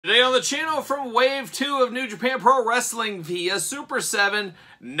on the channel from Wave 2 of New Japan Pro Wrestling via Super 7,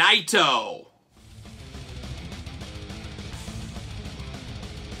 Naito.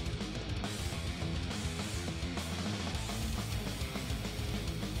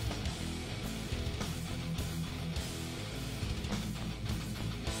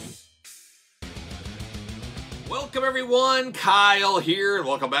 Welcome everyone, Kyle here, and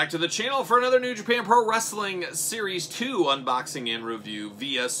welcome back to the channel for another New Japan Pro Wrestling Series 2 unboxing and review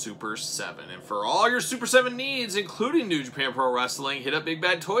via Super 7. And for all your Super 7 needs, including New Japan Pro Wrestling, hit up Big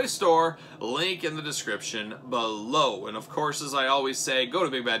Bad Toy Store, link in the description below. And of course, as I always say, go to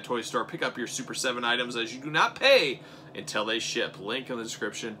Big Bad Toy Store, pick up your Super 7 items as you do not pay until they ship. Link in the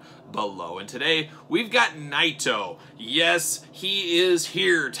description below. And today, we've got Naito. Yes, he is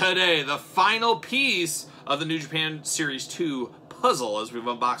here today, the final piece of the New Japan Series 2 puzzle, as we've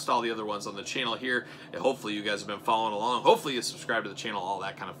unboxed all the other ones on the channel here. And hopefully you guys have been following along. Hopefully you subscribe to the channel, all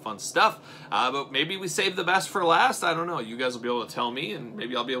that kind of fun stuff. But maybe we saved the best for last. I don't know. You guys will be able to tell me, and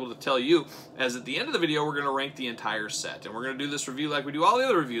maybe I'll be able to tell you, as at the end of the video, we're going to rank the entire set. And we're going to do this review like we do all the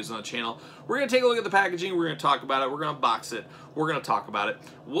other reviews on the channel. We're going to take a look at the packaging. We're going to talk about it. We're going to unbox it. We're going to talk about it.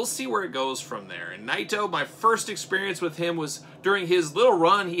 We'll see where it goes from there. And Naito, my first experience with him was during his little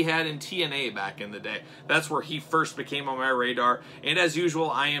run he had in TNA back in the day. That's where he first became on my radar. And as usual,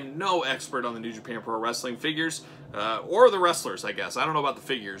 I am no expert on the New Japan Pro Wrestling figures, or the wrestlers, I guess. I don't know about the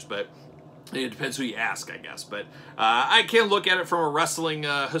figures, but it depends who you ask, I guess. But I can look at it from a wrestling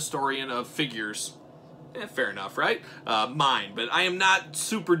historian of figures. Fair enough, right? Mine, but I am not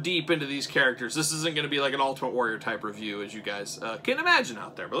super deep into these characters. This isn't going to be like an Ultimate Warrior type review, as you guys can imagine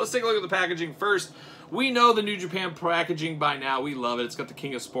out there. But let's take a look at the packaging first. We know the New Japan packaging by now. We love it. It's got the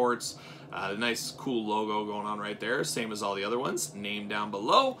King of Sports, the nice, cool logo going on right there, same as all the other ones. Name down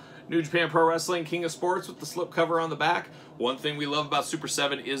below. New Japan Pro Wrestling, King of Sports with the slipcover on the back. One thing we love about Super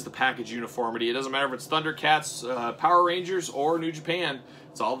 7 is the package uniformity. It doesn't matter if it's Thundercats, Power Rangers, or New Japan.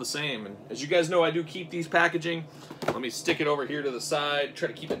 It's all the same. And as you guys know, I do keep these packaging. Let me stick it over here to the side. Try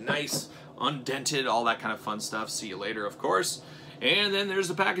to keep it nice, undented, all that kind of fun stuff. See you later, of course. And then there's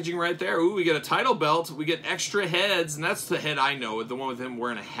the packaging right there. Ooh, we get a title belt. We get extra heads, and that's the head I know, the one with him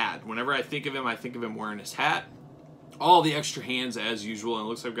wearing a hat. Whenever I think of him wearing his hat. All the extra hands as usual, and it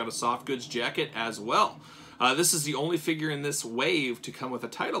looks like I've got a soft goods jacket as well. This is the only figure in this wave to come with a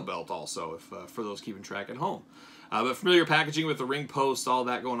title belt also, if for those keeping track at home. But familiar packaging with the ring post, all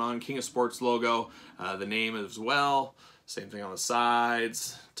that going on. King of Sports logo, the name as well. Same thing on the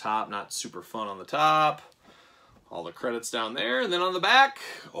sides. Top, not super fun on the top. All the credits down there. And then on the back,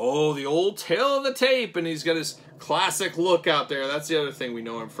 oh, the old tail of the tape. And he's got his classic look out there. That's the other thing we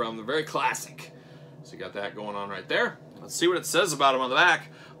know him from. The very classic. So you got that going on right there. Let's see what it says about him on the back.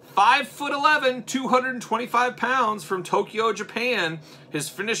 5'11", 225 pounds from Tokyo, Japan. His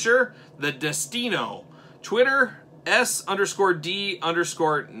finisher, the Destino. Twitter,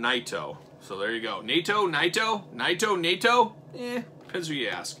 S_D_Naito. So there you go. Naito. Depends who you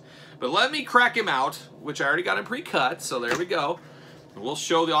ask. But let me crack him out, which I already got him pre-cut. So there we go. And we'll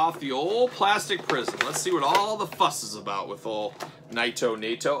show off the old plastic prison. Let's see what all the fuss is about with old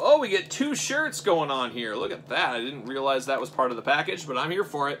Naito. Oh, we get 2 shirts going on here. Look at that. I didn't realize that was part of the package, but I'm here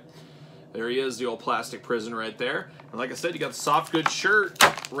for it. There he is, the old plastic prison right there. And like I said, you got the soft goods shirt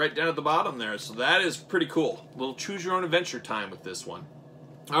right down at the bottom there. So that is pretty cool. A little choose your own adventure time with this one.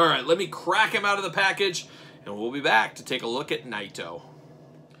 All right, let me crack him out of the package, and we'll be back to take a look at Naito.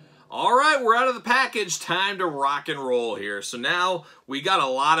 All right, we're out of the package. Time to rock and roll here. So now we got a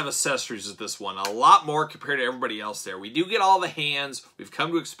lot of accessories with this one, a lot more compared to everybody else there. We do get all the hands we've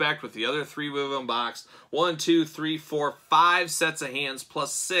come to expect with the other 3 we've unboxed. 1, 2, 3, 4, 5 sets of hands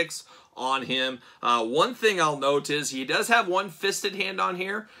plus 6 on him. One thing I'll note is he does have one fisted hand on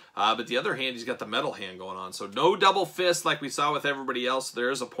here, but the other hand he's got the metal hand going on. So no double fist like we saw with everybody else. There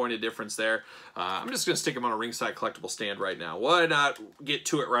is a point of difference there. I'm just going to stick him on a ringside collectible stand right now. Why not get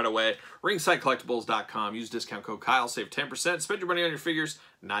to it right away? Ringsidecollectibles.com. Use discount code Kyle. Save 10%. Spend your money on your figures,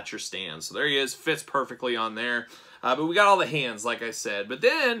 not your stand. So there he is. Fits perfectly on there. But we got all the hands, like I said. But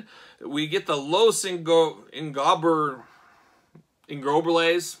then we get the Los Ingobernables.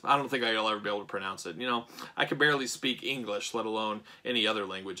 I don't think I'll ever be able to pronounce it. You know, I can barely speak English, let alone any other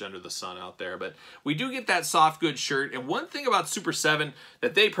language under the sun out there. But we do get that soft goods shirt. And one thing about Super 7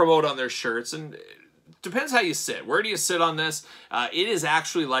 that they promote on their shirts, and depends how you sit. Where do you sit on this? It is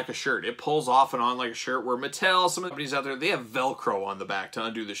actually like a shirt. It pulls off and on like a shirt, where Mattel, some of the companies out there, they have Velcro on the back to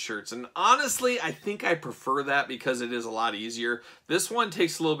undo the shirts. And honestly, I think I prefer that because it is a lot easier. This one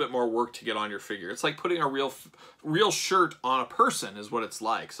takes a little bit more work to get on your figure. It's like putting a real shirt on a person is what it's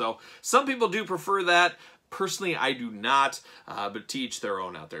like. So some people do prefer that. Personally, I do not, but to each their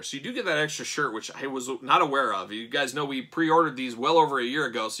own out there. So you do get that extra shirt, which I was not aware of. You guys know we pre-ordered these well over a year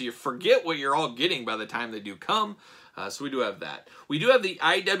ago, so you forget what you're all getting by the time they do come. So we do have that. We do have the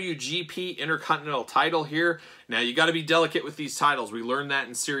IWGP Intercontinental title here. Now, you got to be delicate with these titles. We learned that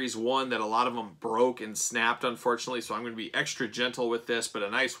in Series 1 that a lot of them broke and snapped, unfortunately, so I'm going to be extra gentle with this, but a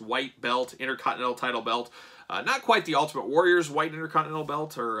nice white belt, Intercontinental title belt. Not quite the Ultimate Warrior's white Intercontinental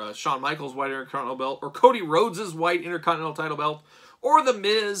belt, or Shawn Michaels' white Intercontinental belt, or Cody Rhodes' white Intercontinental title belt, or The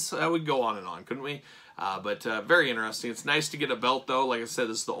Miz. We'd go on and on, couldn't we? But very interesting. It's nice to get a belt, though. Like I said,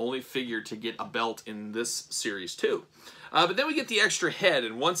 this is the only figure to get a belt in this series, too. But then we get the extra head,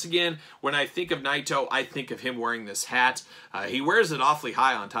 and once again, when I think of Naito, I think of him wearing this hat. He wears it awfully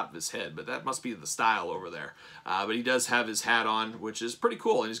high on top of his head, but that must be the style over there. But he does have his hat on, which is pretty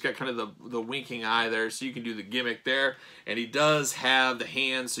cool, and he's got kind of the winking eye there, so you can do the gimmick there. And he does have the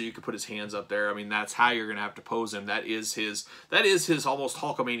hands, so you can put his hands up there. I mean, that's how you're going to have to pose him. That is his almost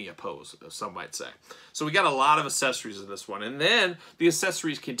Hulkamania pose, some might say. So we got a lot of accessories in this one. And then the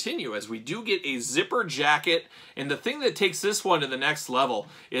accessories continue as we do get a zipper jacket. And the thing that takes this one to the next level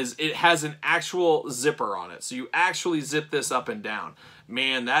is it has an actual zipper on it. So you actually zip this up and down.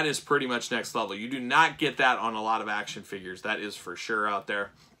 Man, that is pretty much next level. You do not get that on a lot of action figures. That is for sure out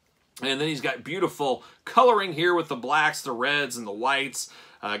there. And then he's got beautiful coloring here with the blacks, the reds, and the whites.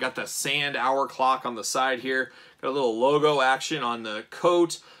 Got the sand hour clock on the side here. Got a little logo action on the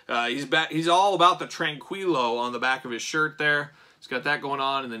coat. He's all about the Tranquilo on the back of his shirt there. He's got that going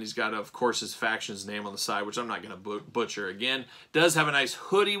on, and then he's got, of course, his faction's name on the side, which I'm not going to butcher again. Does have a nice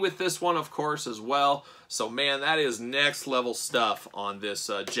hoodie with this one, of course, as well. So, man, that is next level stuff on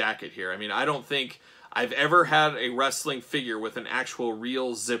this jacket here. I mean, I don't think I've ever had a wrestling figure with an actual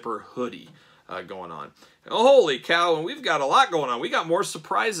real zipper hoodie going on. Oh, holy cow, and we've got a lot going on. We got more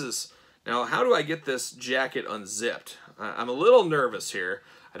surprises. Now, how do I get this jacket unzipped? I'm a little nervous here.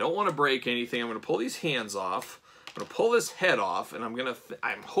 I don't want to break anything. I'm going to pull these hands off. I'm going to pull this head off, and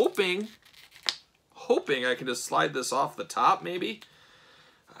I'm hoping I can just slide this off the top, maybe.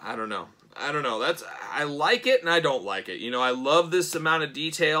 I don't know. I like it and I don't like it. You know, I love this amount of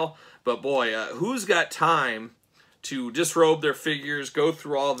detail, but boy, who's got time to disrobe their figures, go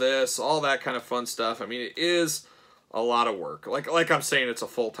through all this, all that kind of fun stuff? I mean, it is a lot of work. Like I'm saying, it's a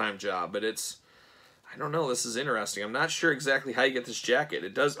full-time job, but I don't know, this is interesting. I'm not sure exactly how you get this jacket.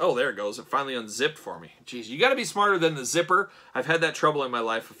 It does, oh, there it goes. It finally unzipped for me. Jeez, you got to be smarter than the zipper. I've had that trouble in my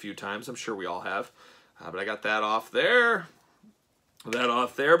life a few times. I'm sure we all have. But I got that off there. That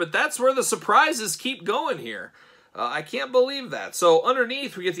off there. But that's where the surprises keep going here. I can't believe that. So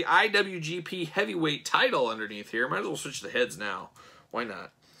underneath, we get the IWGP Heavyweight title underneath here. Might as well switch the heads now. Why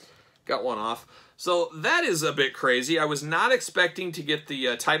not? Got one off. So that is a bit crazy. I was not expecting to get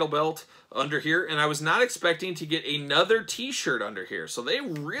the title belt under here, and I was not expecting to get another t-shirt under here. So they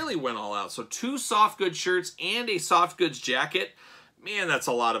really went all out. So 2 soft goods shirts and a soft goods jacket. Man, that's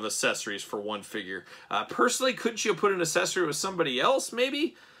a lot of accessories for one figure. Personally, couldn't you put an accessory with somebody else,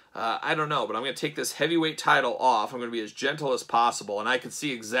 maybe? I don't know, but I'm going to take this heavyweight title off. I'm going to be as gentle as possible, and I can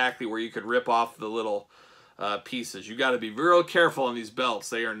see exactly where you could rip off the little pieces. You got to be real careful on these belts.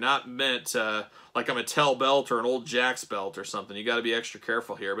 They are not meant like a Mattel belt or an old Jack's belt or something. You got to be extra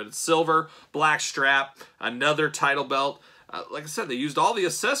careful here. But it's silver, black strap, another title belt. Like I said, they used all the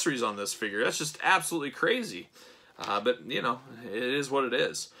accessories on this figure. That's just absolutely crazy. But, you know, it is what it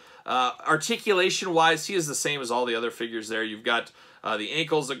is. Articulation-wise, he is the same as all the other figures there. You've got the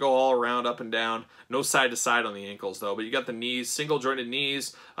ankles that go all around, up and down. No side-to-side on the ankles, though. But you got the knees, single-jointed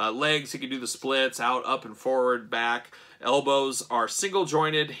knees. Legs, you can do the splits, out, up, and forward, back. Elbows are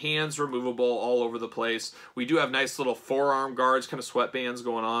single-jointed, hands removable all over the place. We do have nice little forearm guards, kind of sweatbands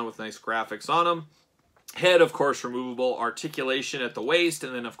going on with nice graphics on them. Head, of course, removable. Articulation at the waist,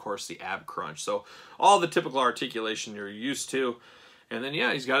 and then, of course, the ab crunch. So all the typical articulation you're used to. And then,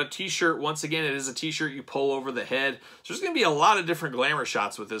 yeah, he's got a t-shirt. Once again, it is a t-shirt you pull over the head. So there's going to be a lot of different glamour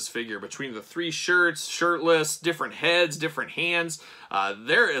shots with this figure. Between the 3 shirts, shirtless, different heads, different hands.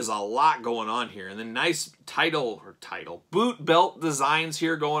 There is a lot going on here. And then nice boot belt designs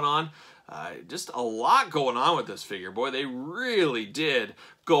here going on. Just a lot going on with this figure. Boy, they really did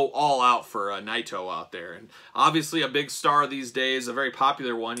go all out for Naito out there. And obviously a big star these days, a very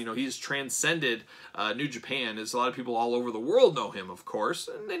popular one. You know, he's transcended New Japan, as a lot of people all over the world know him, of course.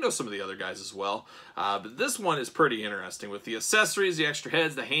 And they know some of the other guys as well. But this one is pretty interesting with the accessories, the extra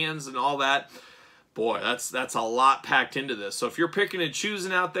heads, the hands, and all that. Boy, that's a lot packed into this. So if you're picking and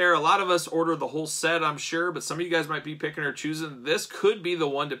choosing out there, a lot of us order the whole set, I'm sure, but some of you guys might be picking or choosing. This could be the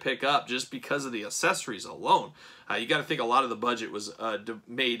one to pick up just because of the accessories alone. You got to think a lot of the budget was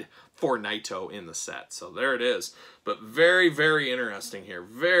made for Naito in the set. So there it is. But very, very interesting here.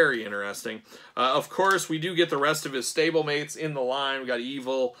 Very interesting. Of course, we do get the rest of his stablemates in the line. We got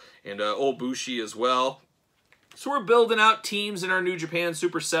Evil and Old Bushi as well. So we're building out teams in our New Japan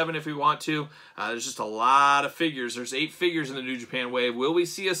Super 7 if we want to. There's just a lot of figures. There's 8 figures in the New Japan wave. Will we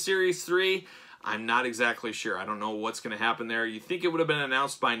see a Series 3? I'm not exactly sure. I don't know what's going to happen there. You think it would have been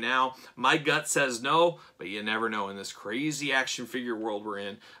announced by now. My gut says no, but you never know in this crazy action figure world we're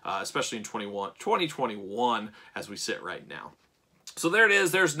in, especially in 2021 as we sit right now. So there it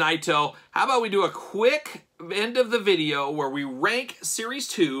is. There's Naito. How about we do a quick end of the video where we rank Series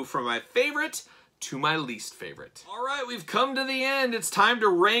 2 from my favorite to my least favorite. All right, we've come to the end. It's time to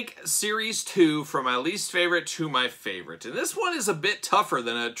rank Series 2 from my least favorite to my favorite. And this one is a bit tougher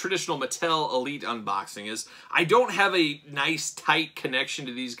than a traditional Mattel Elite unboxing is. I don't have a nice, tight connection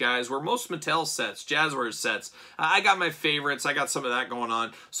to these guys, where most Mattel sets, Jazzwares sets, I got my favorites, I got some of that going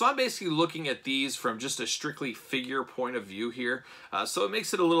on. So I'm basically looking at these from just a strictly figure point of view here. So it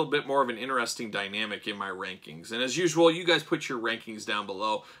makes it a little bit more of an interesting dynamic in my rankings. And as usual, you guys put your rankings down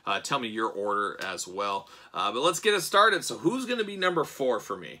below. Tell me your order as well. But let's get it started. So who's going to be number 4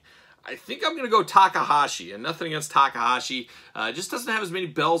 for me? I think I'm going to go Takahashi, and nothing against Takahashi. Just doesn't have as many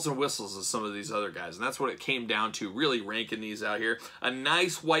bells and whistles as some of these other guys, and that's what it came down to, really ranking these out here. A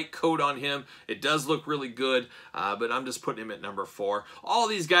nice white coat on him. It does look really good, but I'm just putting him at number 4. All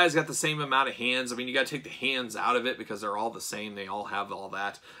these guys got the same amount of hands. I mean, you got to take the hands out of it because they're all the same. They all have all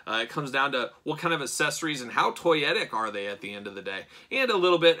that. It comes down to what kind of accessories and how toyetic are they at the end of the day, and a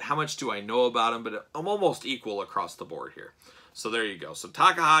little bit how much do I know about them, but I'm almost equal across the board here. So there you go. So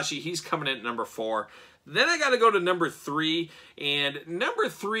Takahashi, he's coming in at number 4. Then I got to go to number 3, and number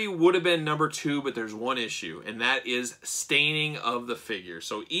 3 would have been number 2, but there's one issue, and that is staining of the figure.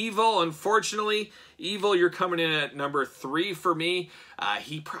 So Evil, unfortunately, Evil, you're coming in at number 3 for me.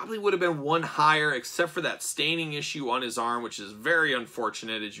 He probably would have been one higher, except for that staining issue on his arm, which is very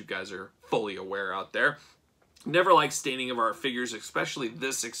unfortunate, as you guys are fully aware out there. Never like staining of our figures, especially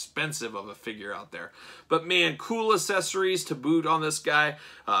this expensive of a figure out there. But man, cool accessories to boot on this guy.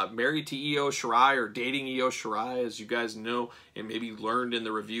 Married to Io Shirai, or dating Io Shirai, as you guys know, and maybe learned in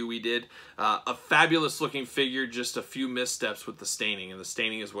the review we did. A fabulous looking figure, just a few missteps with the staining, and the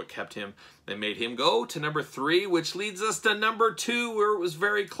staining is what kept him and made him go to number 3, which leads us to number 2, where it was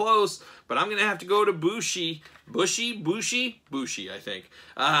very close. But I'm going to have to go to Bushi, I think.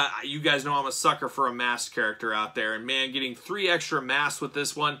 You guys know I'm a sucker for a masked character out there, and man, getting 3 extra masks with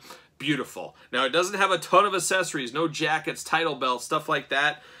this one, beautiful. Now, it doesn't have a ton of accessories, no jackets, title belts, stuff like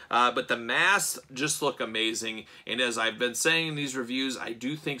that, but the masks just look amazing. And as I've been saying in these reviews, I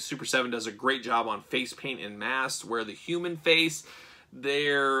do think Super 7 does a great job on face paint and masks, where the human face,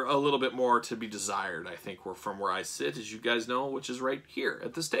 they're a little bit more to be desired, I think, from where I sit, as you guys know, which is right here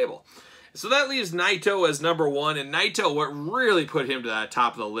at this table. So that leaves Naito as number 1, and Naito, what really put him to that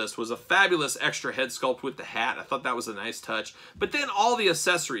top of the list was a fabulous extra head sculpt with the hat. I thought that was a nice touch. But then all the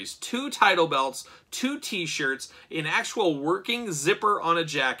accessories, 2 title belts, 2 t-shirts, an actual working zipper on a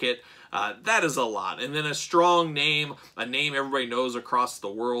jacket. That is a lot. And then a strong name, a name everybody knows across the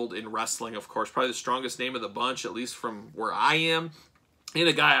world in wrestling, of course. Probably the strongest name of the bunch, at least from where I am. And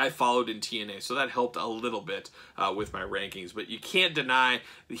a guy I followed in TNA, so that helped a little bit with my rankings. But you can't deny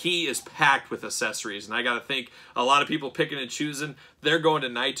he is packed with accessories, and I got to think a lot of people picking and choosing, they're going to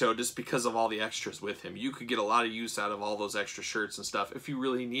Naito just because of all the extras with him. You could get a lot of use out of all those extra shirts and stuff if you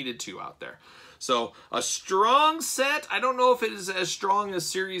really needed to out there. So a strong set. I don't know if it is as strong as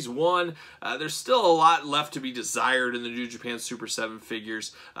Series 1. There's still a lot left to be desired in the New Japan Super 7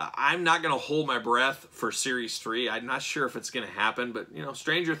 figures. I'm not going to hold my breath for Series 3. I'm not sure if it's going to happen, but you know,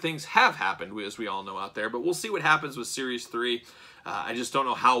 stranger things have happened, as we all know out there. But we'll see what happens with Series 3. I just don't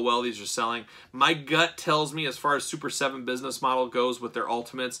know how well these are selling. My gut tells me, as far as Super 7 business model goes with their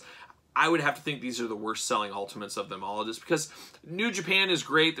Ultimates, I would have to think these are the worst selling Ultimates of them all, just because New Japan is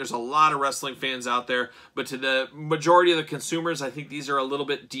great. There's a lot of wrestling fans out there, but to the majority of the consumers, I think these are a little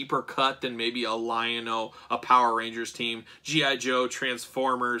bit deeper cut than maybe a Lion-O, a Power Rangers team, G.I. Joe,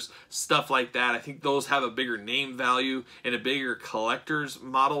 Transformers, stuff like that. I think those have a bigger name value and a bigger collector's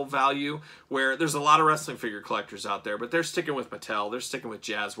model value, where there's a lot of wrestling figure collectors out there, but they're sticking with Mattel, they're sticking with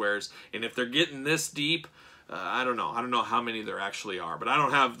Jazzwares, and if they're getting this deep, I don't know. I don't know how many there actually are, but I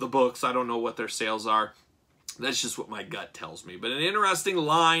don't have the books. I don't know what their sales are. That's just what my gut tells me. But an interesting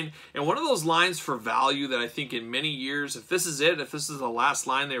line, and one of those lines for value that I think in many years, if this is it, if this is the last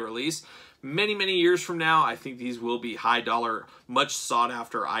line they release, many, many years from now, I think these will be high dollar, much sought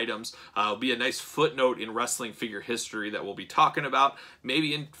after items. It'll be a nice footnote in wrestling figure history that we'll be talking about.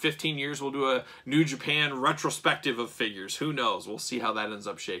 Maybe in 15 years we'll do a New Japan retrospective of figures. Who knows? We'll see how that ends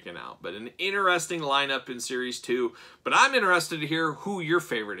up shaking out. But an interesting lineup in Series 2. But I'm interested to hear who your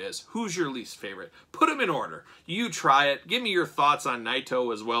favorite is. Who's your least favorite? Put them in order. You try it. Give me your thoughts on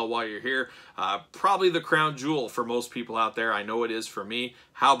Naito as well while you're here. Probably the crown jewel for most people out there. I know it is for me.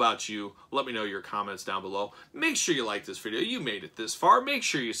 How about you? Let me know your comments down below. Make sure you like this video. You made it this far. Make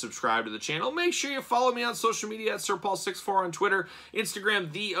sure you subscribe to the channel. Make sure you follow me on social media at SirPaul64 on Twitter,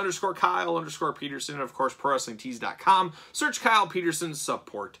 Instagram, _Kyle_Peterson, and of course, ProWrestlingTees.com. Search Kyle Peterson,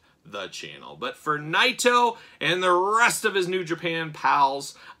 support the channel. But for Naito and the rest of his New Japan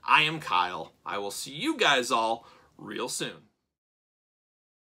pals, I am Kyle. I will see you guys all real soon.